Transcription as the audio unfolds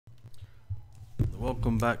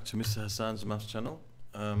welcome back to Mr. Hassan's Maths channel.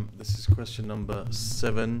 This is question number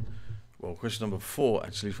 7, well, question number 4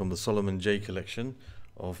 actually from the Solomon J collection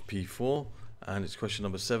of P4, and it's question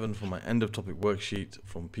number 7 from my end of topic worksheet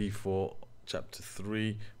from P4 chapter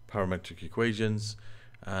 3 parametric equations.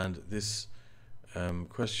 And this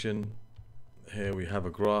question here, we have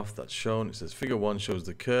a graph that's shown. It says figure 1 shows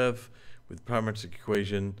the curve with parametric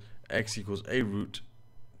equation x equals a root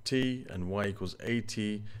t and y equals at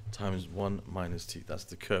times 1 minus t. That's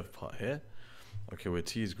the curve part here. Okay, where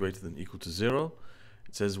t is greater than or equal to 0.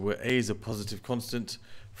 It says where a is a positive constant,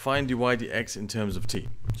 find dy dx in terms of t.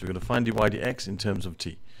 So we're going to find dy dx in terms of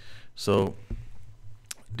t. So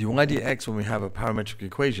dy dx, when we have a parametric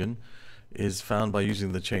equation, is found by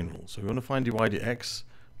using the chain rule. So we want to find dy dx,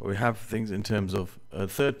 but we have things in terms of a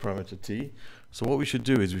third parameter t. So what we should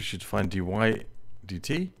do is we should find dy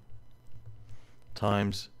dt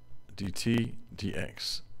times dt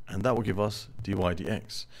dx, and that will give us dy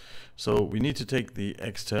dx. So we need to take the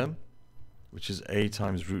x term, which is a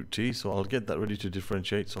times root t. So I'll get that ready to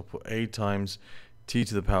differentiate. So I'll put a times t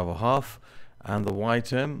to the power of a half, and the y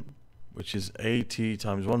term, which is at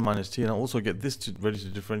times 1 minus t, and I'll also get this ready to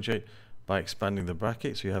differentiate by expanding the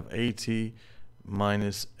bracket. So you have at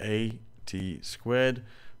minus at squared.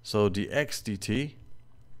 So dx dt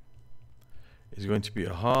is going to be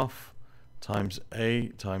a half times a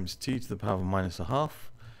times t to the power of minus a half.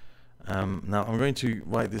 Now I'm going to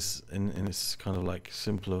write this in this kind of like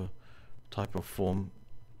simpler type of form.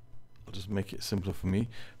 I'll just make it simpler for me.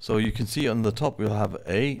 So you can see on the top we'll have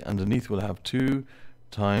a, underneath we'll have 2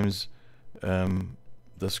 times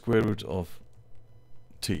the square root of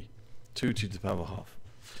t, 2t to the power of a half.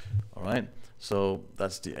 Alright, so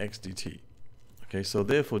that's dx dt. Okay, so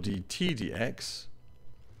therefore dt dx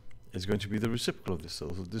is going to be the reciprocal of this. So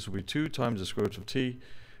this will be 2 times the square root of t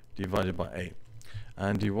divided by a.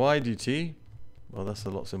 And dy dt, well, that's a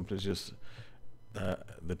lot simpler. It's just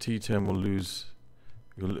the t term will lose,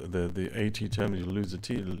 the at term, you'll lose the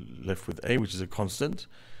t, left with a, which is a constant,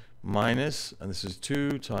 minus, and this is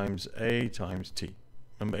 2 times a times t.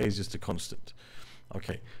 Remember, a is just a constant.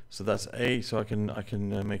 Okay, so that's a. So I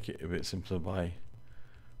can make it a bit simpler by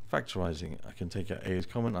factorizing. I can take out a as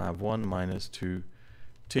common. I have 1 minus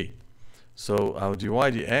 2t. So our dy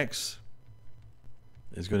dx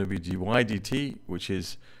is going to be dy dt, which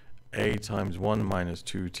is a times 1 minus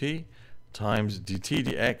 2t, times dt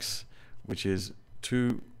dx, which is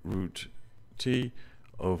 2 root t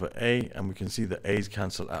over a, and we can see the a's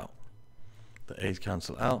cancel out. The a's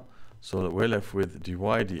cancel out, so that we're left with dy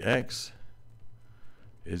dx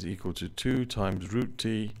is equal to 2 times root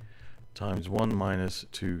t times 1 minus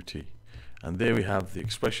 2t. And there we have the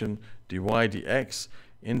expression dy dx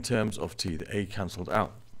in terms of t. The a cancelled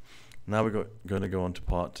out. Now we're going to go on to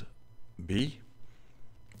part B,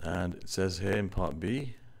 and it says here in part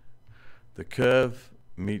B, the curve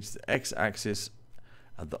meets the x-axis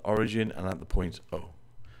at the origin and at the point O.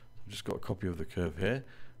 I've just got a copy of the curve here.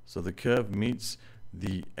 So the curve meets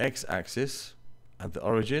the x-axis at the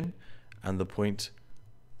origin and the point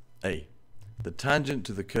A. The tangent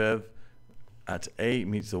to the curve at A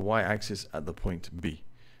meets the y-axis at the point B,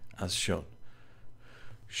 as shown.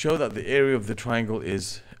 Show that the area of the triangle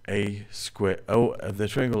is a square, the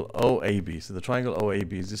triangle OAB. So the triangle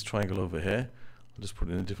OAB is this triangle over here. I'll just put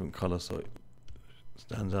it in a different color so it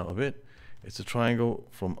stands out a bit. It's a triangle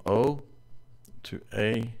from O to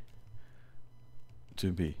A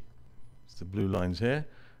to B. It's the blue lines here.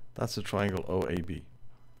 That's the triangle OAB.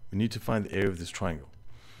 We need to find the area of this triangle.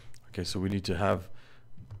 Okay, so we need to have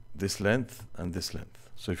this length and this length.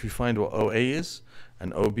 So if you find what OA is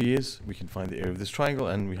and OB is, we can find the area of this triangle,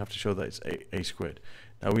 and we have to show that it's a squared.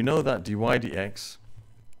 Now we know that dy dx,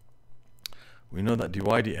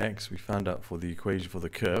 we found out for the equation for the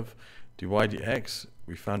curve, dy dx,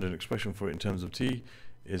 we found an expression for it in terms of t,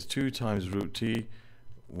 is 2 times root t,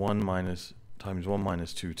 1 minus times 1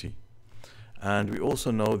 minus 2t. And we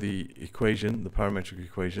also know the equation, the parametric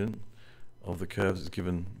equation of the curves is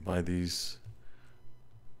given by these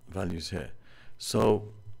values here.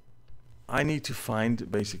 So I need to find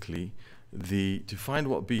basically to find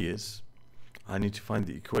what b is, I need to find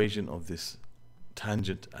the equation of this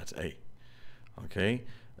tangent at a. Okay,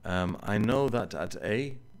 I know that at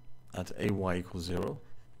ay equals 0.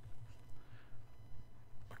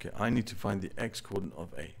 Okay, I need to find the x coordinate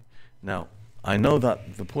of a. Now I know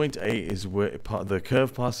that the point A is where the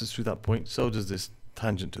curve passes through that point. So does this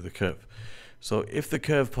tangent to the curve. So if the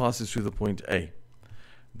curve passes through the point A,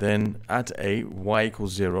 then at a, y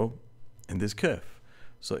equals 0 in this curve.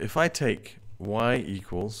 So if I take y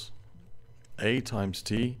equals a times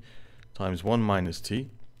t times 1 minus t,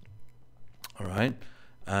 all right,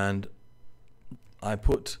 and I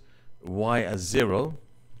put y as 0,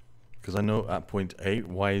 because I know at point A,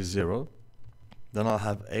 y is 0. Then I'll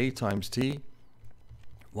have a times t,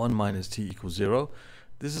 1 minus t equals 0.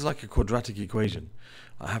 This is like a quadratic equation.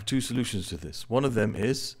 I have two solutions to this. One of them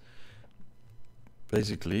is,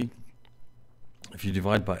 basically, if you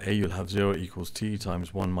divide by a, you'll have 0 equals t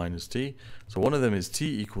times 1 minus t. So one of them is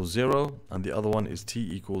t equals 0, and the other one is t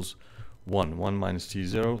equals 1. 1 minus t is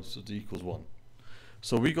 0, so t equals 1.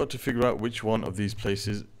 So we got to figure out which one of these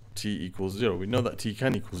places t equals 0. We know that t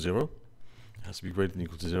can equal 0. It has to be greater than or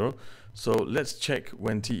equal to 0. So let's check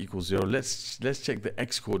when t equals 0. Let's check the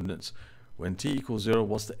x coordinates. When t equals 0,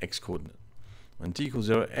 what's the x coordinate? When t equals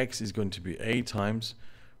 0, x is going to be a times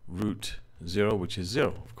root 0, which is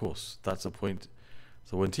 0. Of course, that's a point.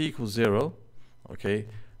 So when t equals 0, okay,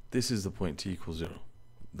 this is the point t equals 0,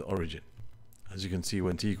 the origin. As you can see,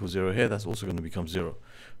 when t equals 0 here, that's also going to become 0.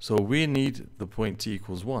 So we need the point t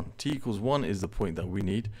equals 1. T equals 1 is the point that we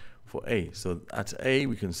need for a. So at a,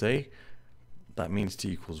 we can say that means t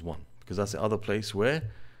equals 1, because that's the other place where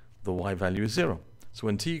the y value is 0. So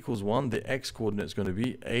when t equals 1, the x coordinate is going to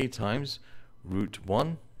be a times root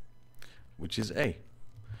 1, which is a.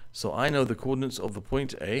 So I know the coordinates of the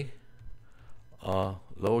point A are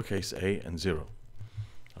lowercase a and 0.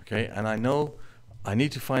 Okay, and I know I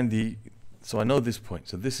need to find the, so I know this point.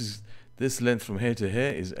 So this length from here to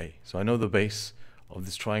here is a. So I know the base of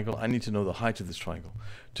this triangle. I need to know the height of this triangle.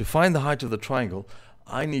 To find the height of the triangle,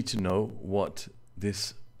 I need to know what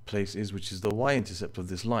this place is, which is the y-intercept of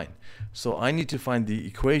this line. So I need to find the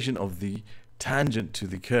equation of the tangent to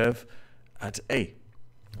the curve at A.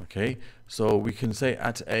 Okay, so we can say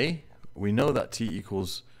at A, we know that t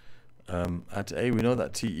equals, we know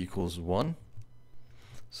that t equals 1.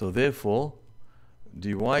 So therefore,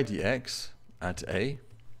 dy dx at A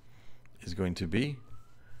is going to be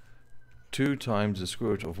 2 times the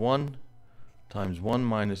square root of 1 times 1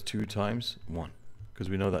 minus 2 times 1. Because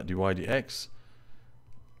we know that dy dx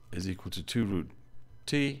is equal to 2 root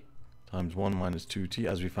t times 1 minus 2t,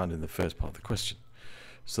 as we found in the first part of the question.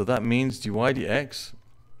 So that means dy dx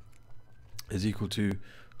is equal to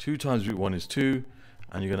 2 times root 1 is 2,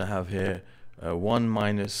 and you're going to have here 1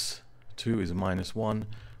 minus 2 is minus 1.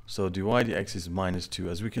 So dy dx is minus 2.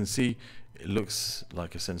 As we can see, it looks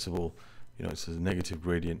like a sensible, it's a negative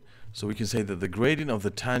gradient. So we can say that the gradient of the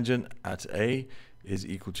tangent at A is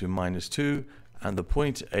equal to minus 2, and the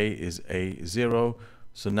point A is a0.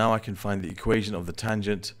 So now I can find the equation of the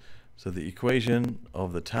tangent. So the equation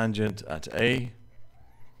of the tangent at A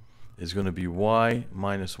is going to be y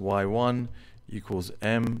minus y1 equals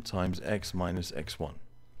m times x minus x1.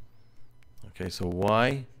 Okay, so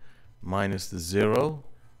y minus the 0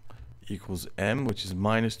 equals m, which is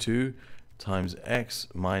minus 2 times x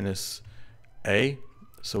minus a.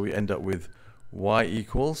 So we end up with y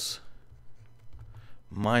equals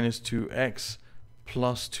minus 2x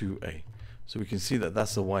plus 2a. So we can see that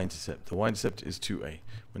that's the y-intercept. The y-intercept is 2a.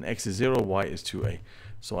 When x is 0, y is 2a.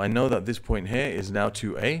 So I know that this point here is now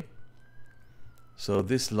 2a. So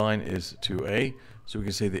this line is 2a. So we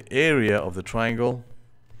can say the area of the triangle,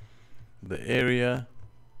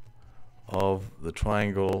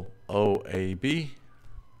 OAB,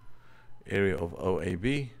 area of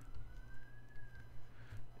OAB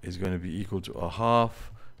is going to be equal to 1/2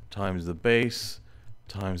 times the base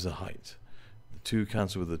times the height. The 2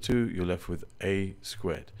 cancel with the 2, you're left with a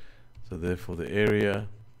squared. So therefore the area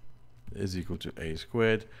is equal to a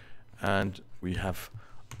squared, and we have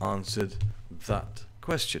answered that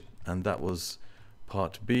question. And that was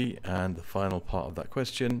part B and the final part of that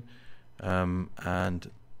question.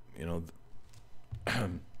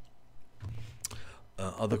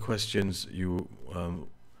 Other questions you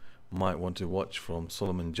might want to watch from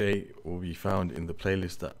Solomon J will be found in the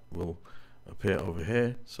playlist that will appear over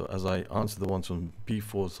here. So as I answer the ones from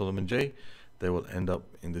P4 Solomon J, they will end up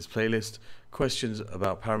in this playlist. Questions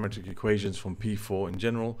about parametric equations from P4 in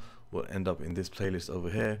general will end up in this playlist over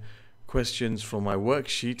here. Questions from my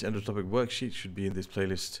worksheet, end of topic worksheet, should be in this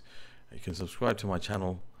playlist. You can subscribe to my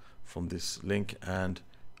channel from this link, and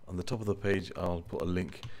on the top of the page I'll put a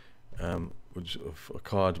link which of a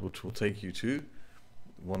card which will take you to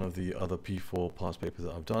one of the other P4 past papers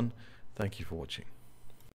that I've done. Thank you for watching.